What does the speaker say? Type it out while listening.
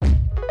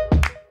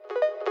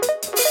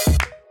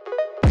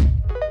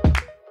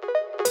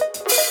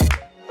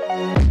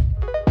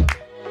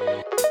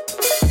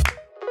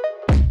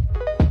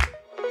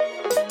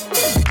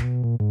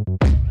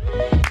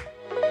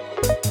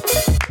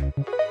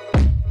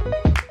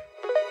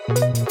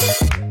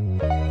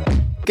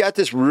got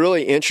this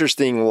really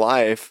interesting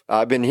life.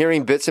 I've been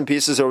hearing bits and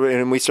pieces over,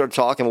 and we started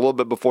talking a little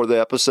bit before the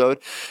episode.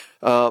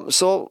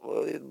 So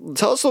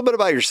tell us a little bit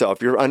about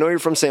yourself. I know you're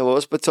from St.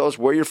 Louis, but tell us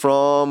where you're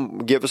from.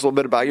 Give us a little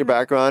bit about your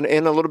background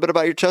and a little bit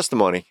about your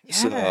testimony.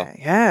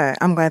 Yeah.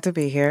 I'm glad to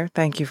be here.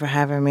 Thank you for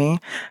having me.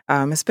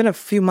 It's been a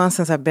few months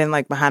since I've been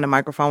like behind a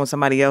microphone with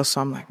somebody else,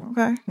 so I'm like,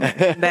 okay,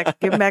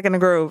 getting back in the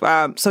groove.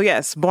 So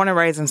yes, born and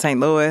raised in St.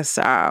 Louis.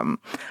 I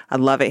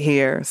love it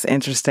here. It's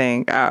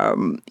interesting.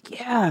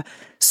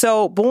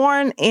 So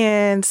born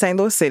in St.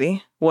 Louis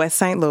City, West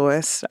St.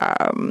 Louis.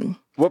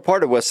 What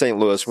part of West St.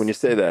 Louis when you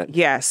say that?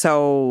 Yeah,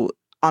 so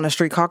on a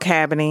street called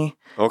Cabany.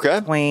 Okay.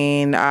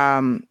 Between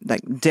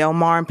like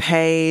Delmar and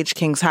Page,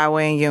 Kings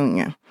Highway and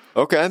Union.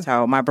 Okay.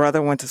 So my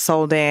brother went to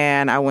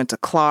Soldan. I went to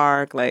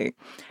Clark. Like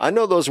I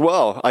know those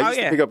well. I used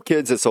to pick up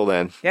kids at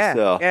Soldan. Yeah.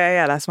 So.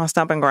 Yeah. That's my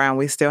stomping ground.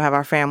 We still have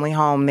our family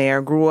home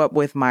there. Grew up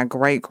with my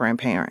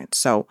great-grandparents.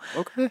 So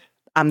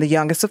I'm the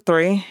youngest of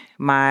three.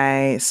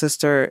 My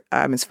sister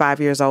is 5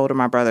 years older.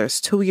 My brother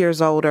is 2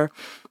 years older.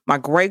 My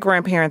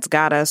great-grandparents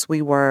got us.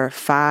 We were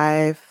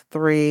 5,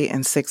 3,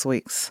 and 6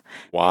 weeks.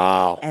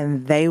 Wow.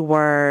 And they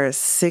were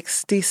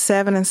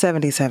 67 and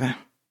 77.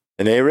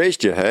 And they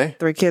raised you, hey?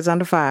 3 kids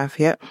under 5,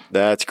 yep.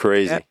 That's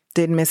crazy. Yep.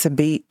 Didn't miss a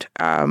beat.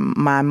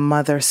 My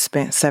mother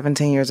spent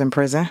 17 years in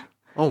prison.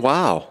 Oh,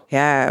 wow.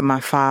 Yeah,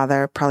 my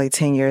father, probably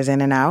 10 years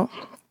in and out.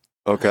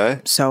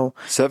 Okay. So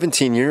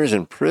 17 years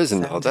in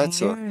prison, though.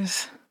 That's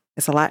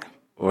it's a lot.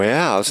 Well,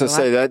 yeah, I was going to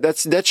say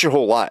that's your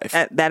whole life.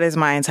 That is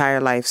my entire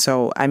life.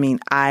 So, I mean,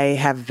 I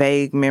have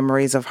vague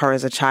memories of her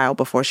as a child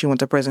before she went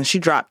to prison. She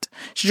dropped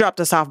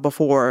us off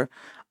before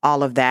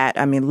all of that.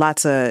 I mean,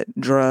 lots of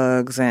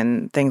drugs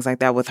and things like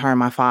that with her and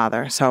my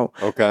father. So,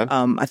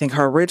 I think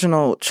her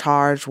original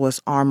charge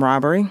was armed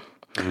robbery.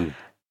 Mm.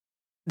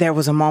 There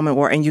was a moment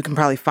where, and you can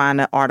probably find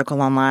an article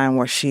online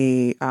where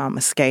she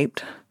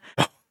escaped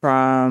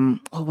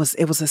from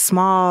it was a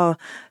small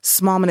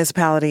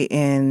municipality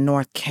in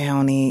North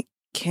County.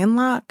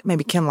 Kinloch.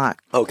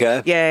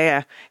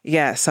 Okay.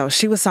 Yeah. So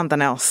she was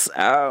something else.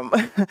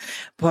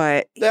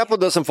 But the apple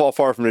doesn't fall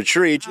far from the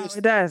tree.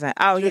 It doesn't.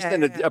 Just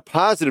in a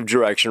positive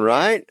direction,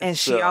 right? And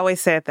she always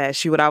said that.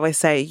 She would always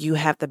say, "You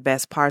have the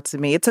best parts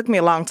of me." It took me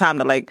a long time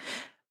to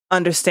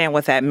understand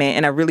what that meant,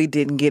 and I really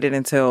didn't get it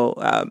until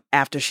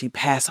after she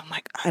passed. I'm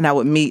like, and I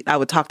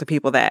would talk to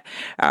people that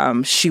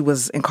she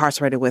was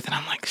incarcerated with, and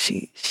I'm like,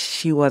 she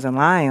wasn't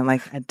lying.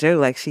 Like I do.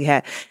 Like she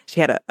had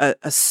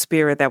a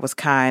spirit that was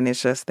kind.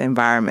 It's just the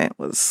environment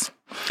was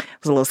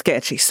a little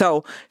sketchy.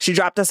 So she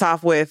dropped us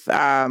off with.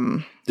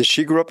 Did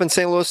she grow up in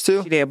St. Louis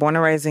too? She did. Born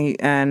and raised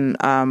in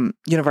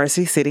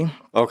University City.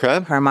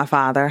 Okay. Her and my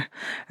father.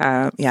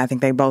 I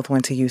think they both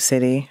went to U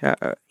City.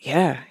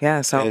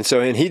 Yeah.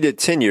 So and he did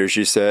 10 years,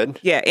 you said?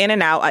 Yeah, in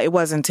and out. It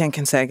wasn't 10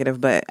 consecutive,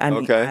 but I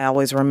mean, I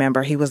always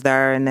remember he was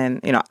there. And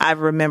then, I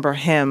remember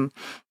him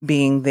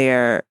being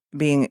there,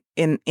 being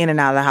in and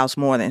out of the house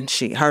more than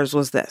she. Hers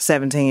was that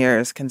 17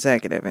 years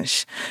consecutive.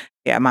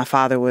 And my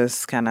father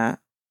was kind of.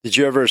 Did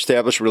you ever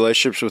establish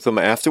relationships with him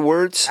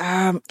afterwards?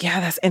 Yeah,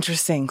 that's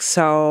interesting.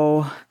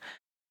 So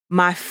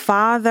my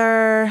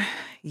father,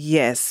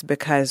 yes,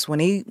 because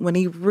when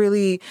he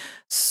really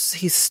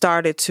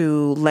started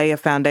to lay a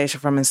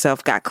foundation for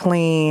himself, got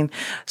clean,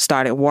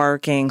 started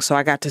working. So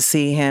I got to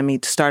see him.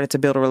 He started to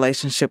build a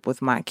relationship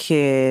with my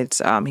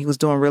kids. He was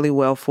doing really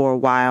well for a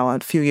while. A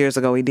few years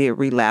ago, he did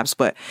relapse,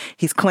 but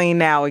he's clean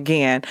now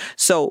again.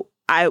 So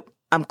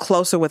I'm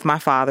closer with my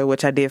father,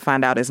 which I did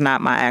find out is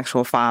not my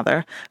actual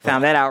father.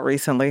 Found that out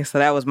recently, so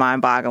that was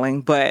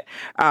mind-boggling. But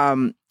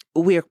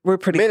we're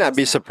pretty. It may not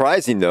be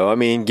surprising though. I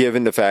mean,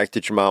 given the fact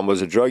that your mom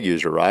was a drug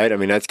user, right? I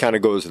mean, that kind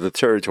of goes with the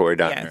territory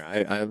down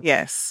there.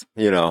 Yes.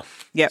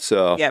 Yep.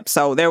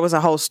 So there was a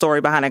whole story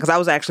behind it because I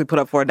was actually put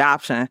up for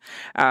adoption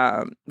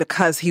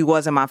because he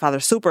wasn't my father,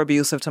 super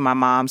abusive to my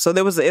mom. So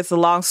it's a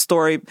long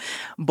story,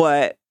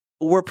 but.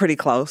 We're pretty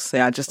close.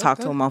 Yeah, I just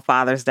talked to him on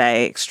Father's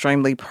Day.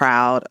 Extremely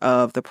proud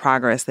of the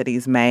progress that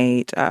he's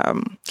made.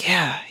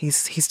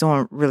 He's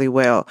doing really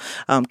well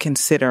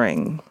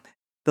considering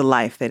the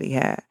life that he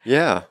had.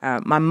 Yeah.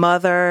 My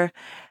mother.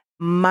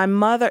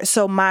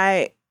 So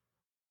my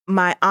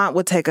aunt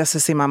would take us to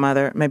see my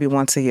mother maybe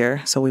once a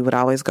year. So we would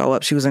always go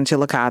up. She was in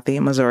Chillicothe,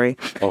 Missouri.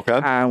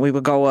 Okay. We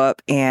would go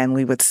up and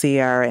we would see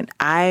her, and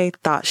I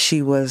thought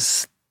she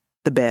was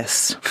the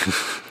best.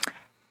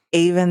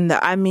 Even though,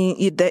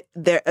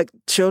 their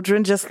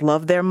children just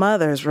love their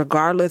mothers,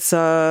 regardless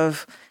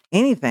of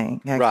anything.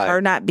 Like her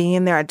not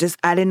being there, I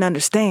didn't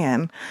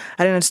understand.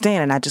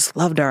 And I just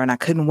loved her, and I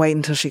couldn't wait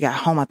until she got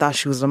home. I thought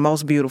she was the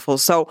most beautiful.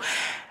 So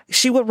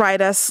she would write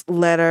us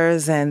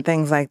letters and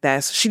things like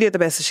that. So she did the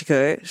best that she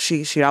could.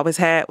 She always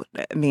had.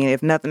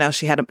 If nothing else,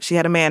 she had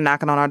a man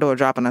knocking on our door,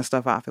 dropping us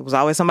stuff off. It was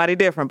always somebody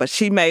different, but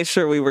she made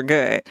sure we were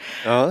good.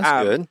 Oh,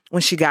 that's good.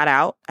 When she got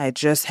out, I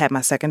just had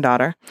my second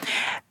daughter.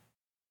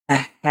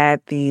 I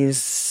had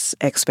these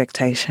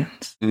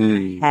expectations.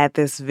 Had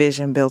this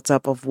vision built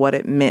up of what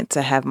it meant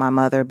to have my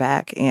mother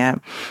back,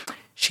 and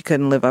she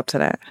couldn't live up to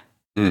that.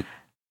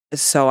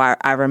 So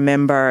I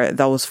remember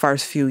those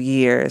first few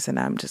years, and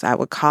I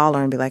would call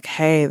her and be like,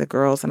 hey, the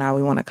girls and I,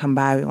 we want to come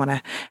by, we want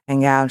to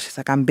hang out. And she's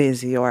like, I'm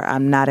busy, or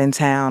I'm not in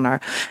town,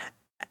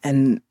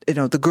 and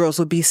the girls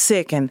would be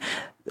sick. And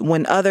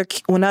when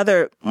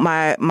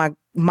my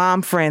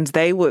mom friends,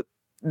 they would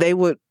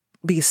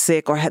be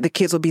sick, or the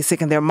kids would be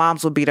sick, and their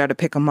moms would be there to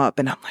pick them up.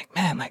 And I'm like,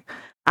 man, like,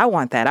 I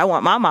want that. I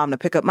want my mom to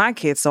pick up my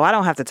kids so I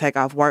don't have to take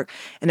off work.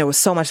 And there was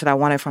so much that I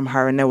wanted from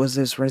her. And there was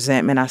this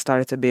resentment I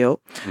started to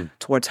build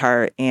towards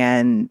her.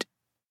 And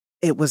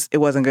it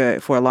wasn't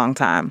good for a long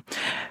time.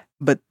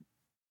 But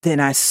then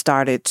I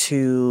started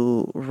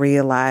to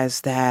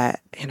realize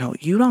that,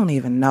 you don't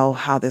even know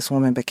how this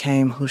woman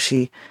became who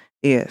she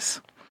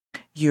is.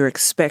 You're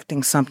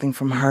expecting something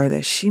from her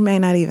that she may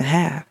not even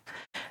have.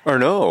 Or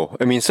no.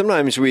 I mean,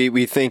 sometimes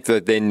we think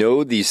that they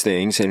know these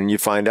things, and you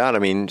find out,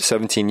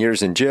 17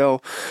 years in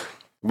jail,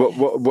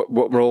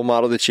 what role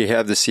model did she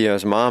have to see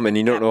as mom? And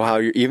you don't know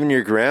how even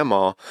your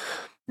grandma,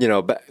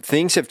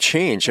 things have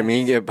changed. I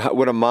mean,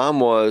 what a mom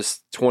was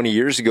 20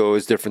 years ago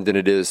is different than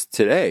it is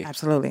today.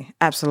 Absolutely.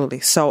 Absolutely.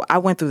 So I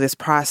went through this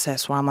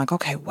process where I'm like,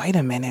 okay, wait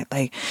a minute.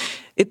 Like,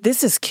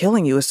 this is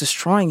killing you. It's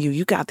destroying you.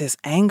 You got this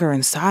anger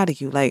inside of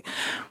you. Like,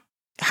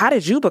 how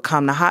did you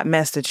become the hot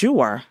mess that you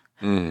were?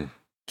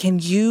 Can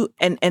you,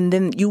 and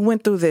then you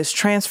went through this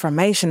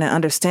transformation and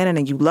understanding,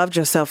 and you loved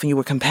yourself and you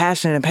were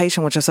compassionate and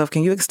patient with yourself.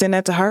 Can you extend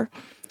that to her?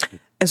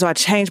 And so I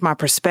changed my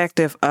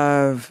perspective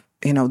of,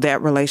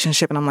 that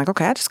relationship. And I'm like,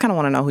 okay, I just kind of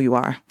want to know who you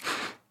are.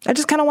 I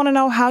just kind of want to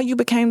know how you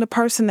became the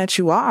person that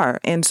you are.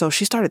 And so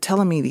she started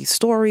telling me these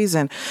stories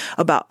and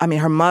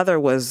her mother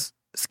was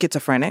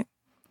schizophrenic.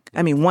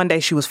 One day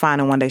she was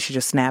fine and one day she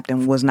just snapped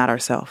and was not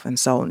herself. And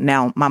so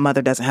now my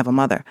mother doesn't have a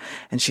mother,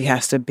 and she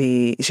has to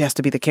be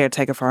the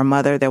caretaker for her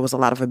mother. There was a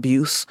lot of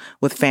abuse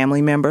with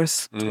family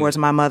members towards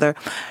my mother.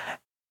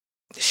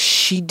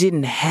 She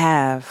didn't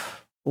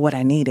have what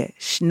I needed.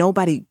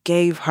 Nobody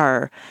gave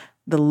her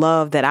the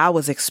love that I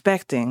was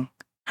expecting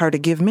her to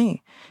give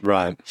me.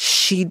 Right.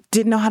 She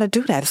didn't know how to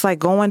do that. It's like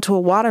going to a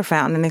water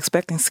fountain and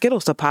expecting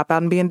Skittles to pop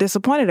out and being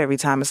disappointed every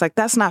time. It's like,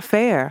 that's not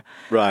fair.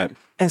 Right.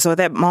 And so at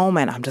that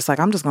moment, I'm just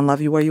going to love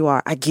you where you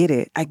are. I get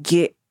it. I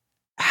get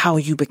how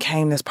you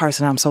became this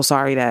person. I'm so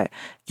sorry that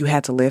you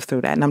had to live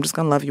through that. And I'm just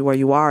going to love you where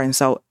you are. And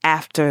so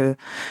after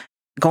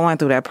going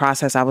through that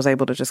process, I was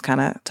able to just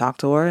kind of talk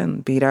to her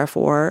and be there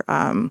for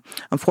her.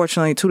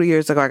 Unfortunately, 2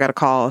 years ago, I got a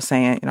call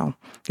saying,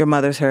 your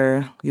mother's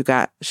here. You're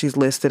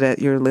listed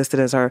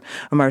as her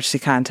emergency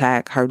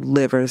contact. Her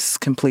liver's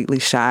completely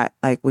shot.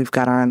 Like, we've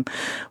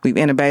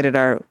intubated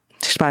her.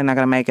 She's probably not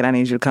going to make it. I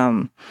need you to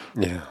come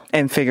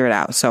and figure it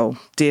out. So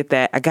did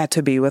that. I got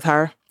to be with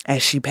her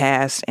as she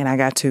passed, and I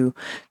got to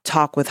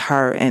talk with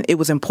her. And it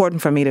was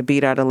important for me to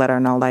be there to let her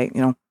know, like,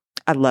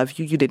 I love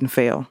you. You didn't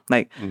fail.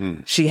 Like,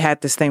 she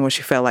had this thing where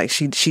she felt like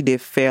she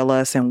did fail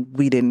us and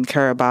we didn't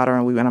care about her.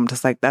 And I'm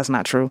just like, that's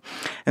not true.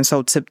 And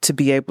so to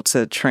be able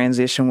to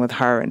transition with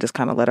her and just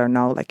kind of let her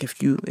know, like,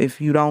 if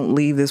you don't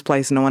leave this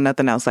place knowing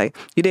nothing else, like,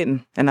 you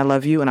didn't. And I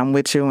love you and I'm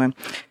with you. And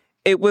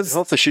it was.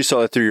 Hopefully she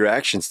saw it through your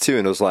actions too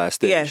in those last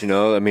days. Yes.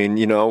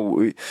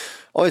 We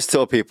always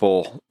tell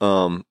people,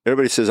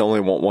 everybody says I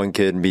only want one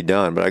kid and be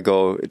done. But I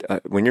go,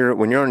 when you're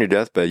on your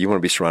deathbed, you want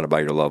to be surrounded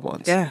by your loved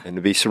ones. Yeah. And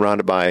to be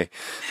surrounded by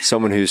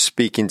someone who's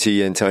speaking to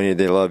you and telling you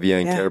they love you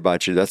and care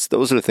about you,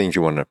 those are the things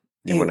you want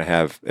to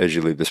have as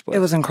you leave this place. It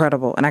was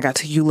incredible. And I got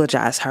to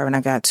eulogize her, and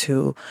I got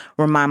to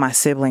remind my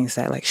siblings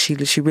that, like, she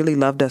really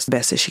loved us the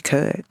best as she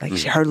could. Like,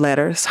 her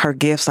letters, her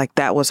gifts, like,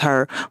 that was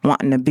her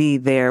wanting to be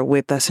there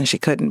with us, and she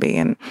couldn't be.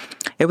 And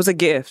it was a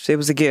gift. It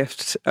was a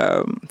gift.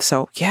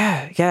 So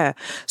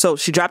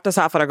she dropped us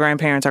off at our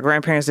grandparents. Our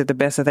grandparents did the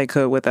best that they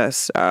could with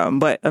us.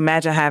 But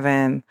imagine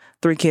having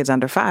 3 kids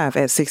under 5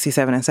 at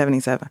 67 and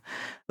 77. It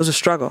was a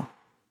struggle.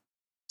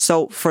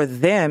 So for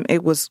them,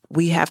 it was,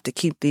 we have to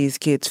keep these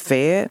kids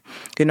fed.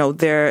 They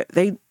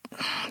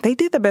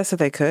did the best that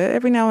they could.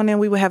 Every now and then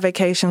we would have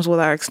vacations with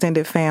our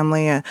extended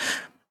family, and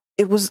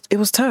it was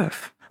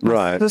tough.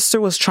 Right. My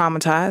sister was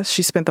traumatized.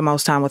 She spent the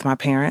most time with my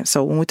parents.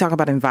 So when we talk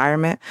about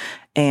environment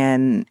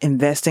and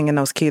investing in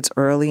those kids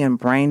early and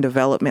brain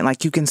development,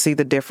 like, you can see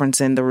the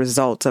difference in the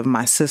results of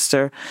my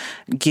sister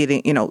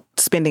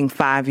spending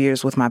 5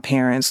 years with my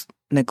parents,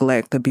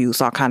 neglect,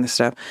 abuse, all kind of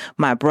stuff.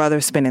 My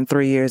brother spending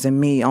 3 years, and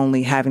me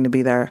only having to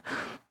be there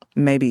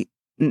maybe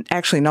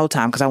actually no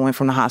time, because I went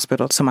from the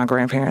hospital to my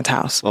grandparents'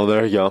 house. Oh,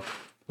 there you go.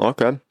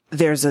 Okay.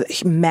 There's a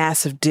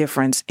massive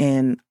difference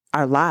in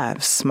our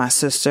lives. My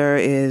sister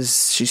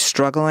she's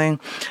struggling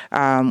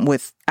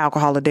with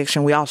alcohol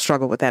addiction. We all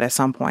struggle with that at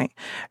some point.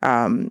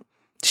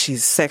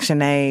 She's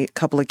Section 8,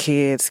 couple of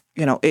kids.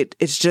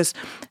 It's just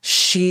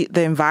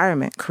the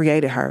environment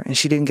created her, and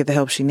she didn't get the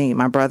help she needed.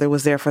 My brother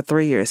was there for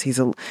 3 years. He's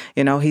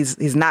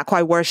not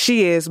quite where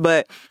she is,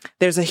 but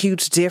there's a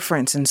huge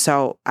difference. And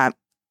so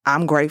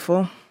I'm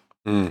grateful.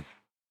 I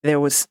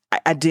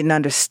didn't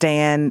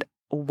understand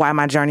why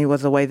my journey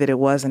was the way that it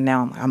was, and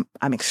now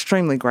I'm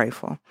extremely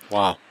grateful.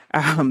 Wow.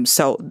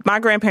 So my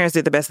grandparents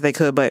did the best that they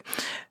could, but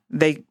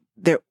they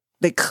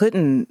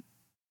couldn't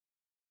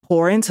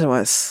pour into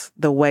us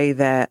the way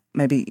that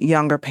maybe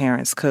younger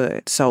parents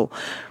could. So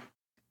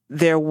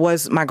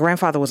my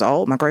grandfather was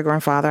old, my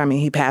great-grandfather. I mean,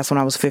 he passed when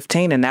I was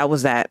 15, and that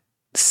was that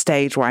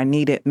stage where I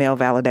needed male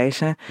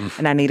validation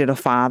and I needed a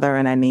father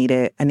and I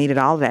needed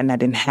all of that, and I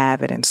didn't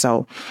have it. And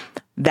so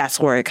that's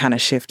where it kind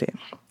of shifted.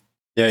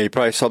 Yeah, you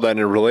probably saw that in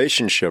a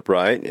relationship,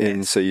 right?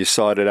 And so you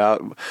sought it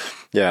out.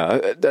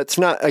 Yeah, that's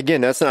not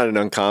an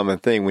uncommon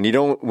thing. When you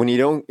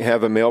don't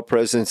have a male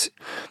presence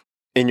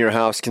in your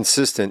house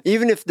consistent,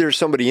 even if there's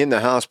somebody in the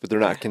house, but they're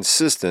not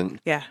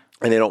consistent, and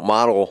they don't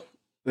model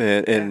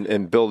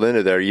and build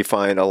into there, you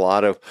find a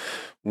lot of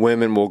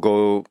women will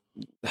go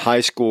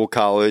high school,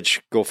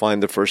 college, go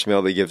find the first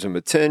male that gives them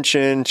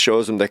attention,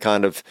 shows them the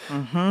kind of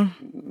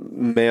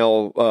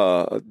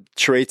male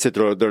traits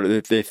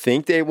that they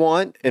think they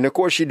want. And of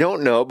course, you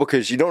don't know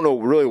because you don't know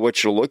really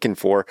what you're looking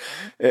for.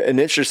 An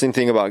interesting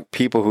thing about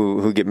people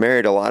who get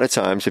married, a lot of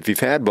times, if you've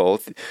had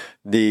both,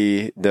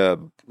 the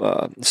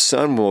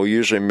son will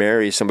usually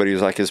marry somebody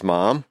who's like his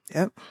mom.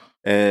 Yep.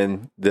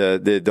 And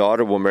the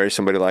daughter will marry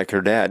somebody like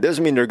her dad.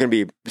 Doesn't mean they're going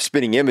to be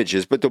spitting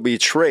images, but there'll be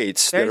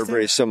traits that are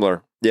very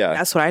similar. Yeah,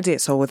 that's what I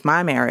did. So with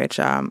my marriage,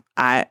 I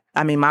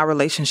mean, my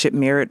relationship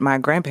mirrored my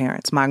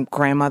grandparents. My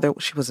grandmother,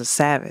 she was a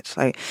savage.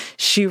 Like,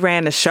 she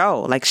ran the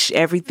show. Like, she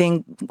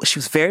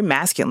was very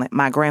masculine.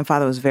 My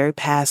grandfather was very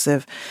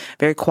passive,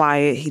 very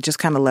quiet. He just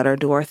kind of let her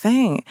do her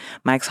thing.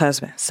 My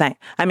ex-husband, same.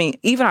 I mean,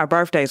 even our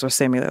birthdays were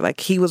similar.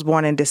 Like, he was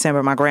born in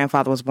December. My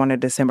grandfather was born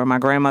in December. My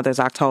grandmother's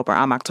October.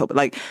 I'm October.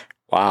 Like,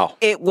 wow.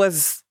 It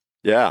was,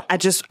 I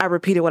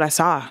repeated what I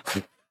saw.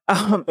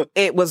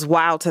 It was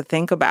wild to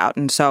think about.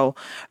 And so,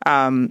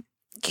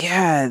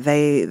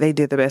 they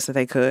did the best that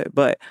they could.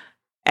 But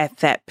at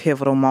that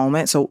pivotal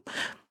moment,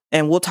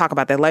 and we'll talk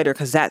about that later,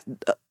 because that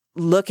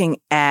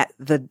looking at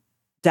the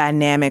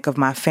dynamic of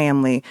my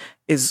family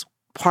is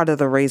part of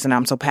the reason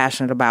I'm so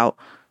passionate about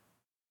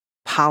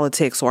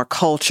politics or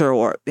culture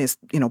or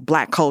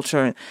Black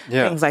culture and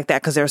things like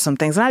that, because there are some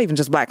things, not even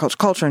just Black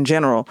culture in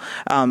general,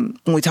 when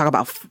we talk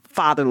about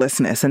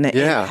fatherlessness and the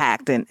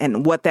impact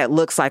and what that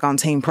looks like on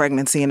teen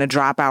pregnancy and the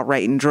dropout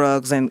rate and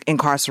drugs and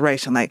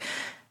incarceration. Like,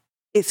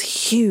 it's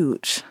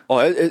huge. Oh,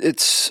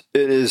 it's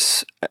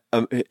the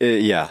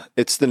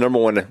number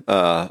one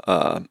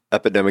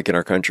epidemic in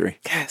our country.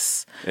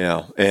 Yes.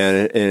 Yeah,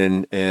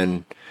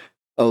 and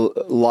a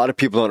lot of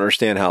people don't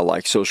understand how,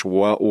 like,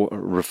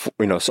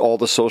 all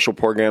the social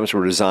programs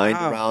were designed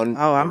around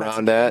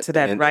that. To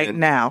that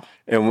now.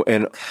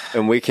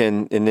 And we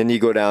can, and then you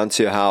go down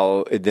to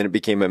how it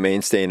became a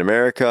mainstay in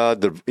America.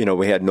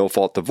 We had no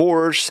fault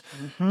divorce,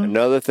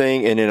 another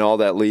thing, and then all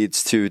that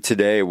leads to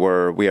today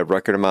where we have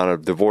record amount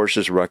of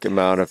divorces, record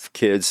amount of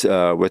kids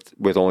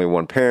with only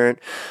one parent.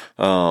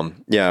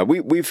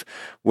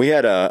 We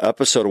had a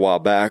episode a while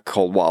back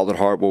called Wild at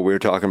Heart where we were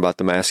talking about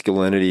the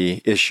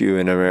masculinity issue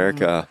in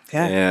America,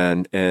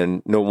 and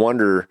no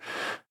wonder.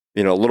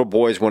 Little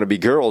boys want to be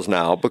girls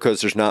now because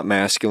there's not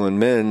masculine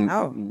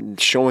men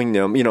showing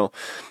them,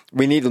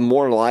 we need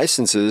more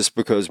licenses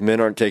because men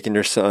aren't taking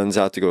their sons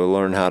out to go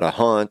learn how to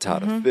hunt, how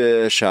to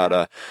fish, how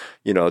to,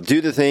 do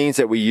the things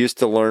that we used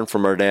to learn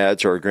from our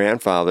dads or our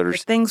grandfathers.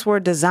 The things we're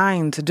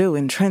designed to do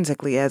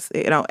intrinsically as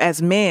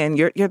men.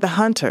 You're the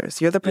hunters,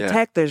 you're the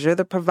protectors, you're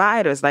the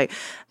providers. Like,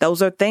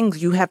 those are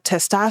things. You have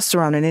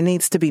testosterone and it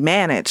needs to be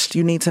managed.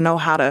 You need to know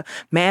how to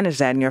manage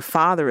that. And your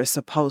father is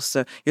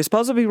you're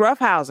supposed to be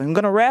roughhousing. I'm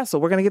going to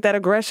wrestle. We're going to get that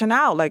aggression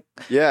out. Like,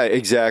 yeah,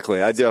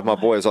 exactly. I do have my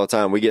boys all the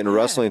time. We get into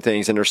wrestling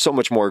things and they're so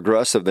much more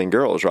aggressive than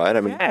girls, right?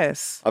 I mean,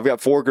 I've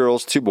got 4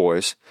 girls, 2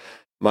 boys.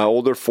 My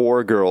older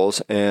 4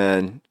 girls,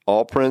 and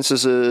all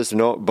princesses,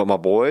 but my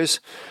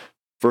boys,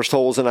 first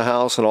holes in the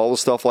house and all the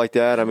stuff like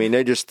that. I mean,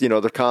 they just,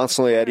 they're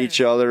constantly at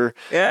each other.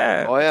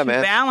 Yeah. Oh, yeah,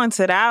 man. Balance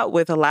it out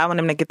with allowing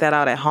them to get that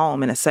out at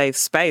home in a safe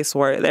space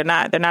where they're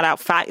not out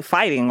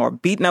fighting or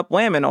beating up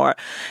women or,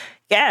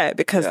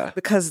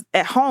 because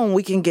at home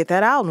we can get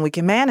that out and we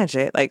can manage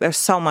it. Like, there's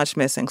so much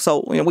missing.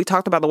 So, we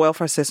talked about the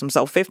welfare system.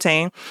 So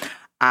 15,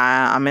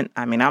 I'm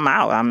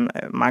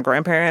out. My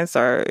grandparents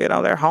are,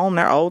 they're home,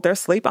 they're old, they're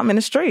asleep. I'm in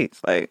the streets.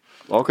 Like,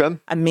 okay.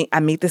 I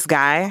meet this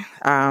guy.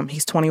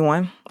 He's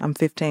 21. I'm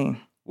 15.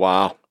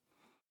 Wow.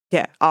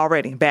 Yeah,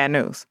 already bad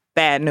news.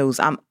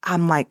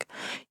 I'm like,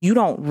 you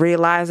don't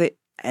realize it.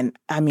 And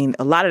I mean,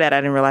 a lot of that I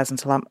didn't realize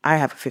until I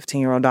have a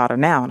 15-year-old daughter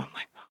now. And I'm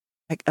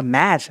like,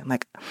 imagine,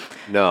 like.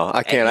 No,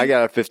 I can't. I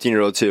got a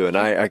 15-year-old too. And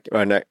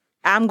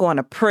I'm going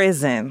to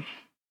prison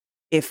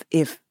if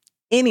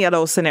any of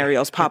those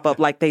scenarios pop up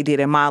like they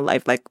did in my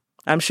life. Like,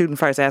 I'm shooting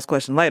first, ask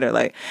question later.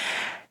 Like,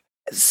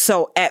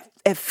 so at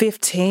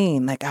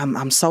 15, like,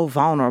 I'm so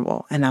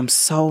vulnerable and I'm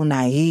so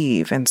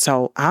naive. And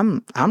so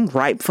I'm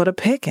ripe for the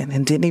picking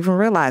and didn't even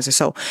realize it.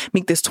 So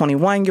meet this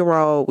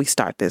 21-year-old. We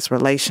start this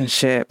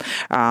relationship.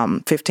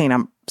 16,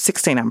 I'm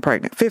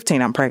pregnant.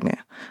 15, I'm pregnant.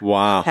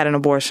 Wow. Had an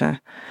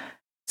abortion.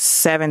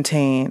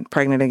 17,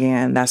 pregnant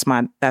again. That's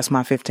my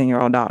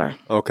 15-year-old daughter.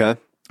 Okay.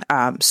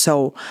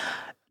 So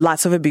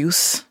lots of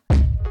abuse.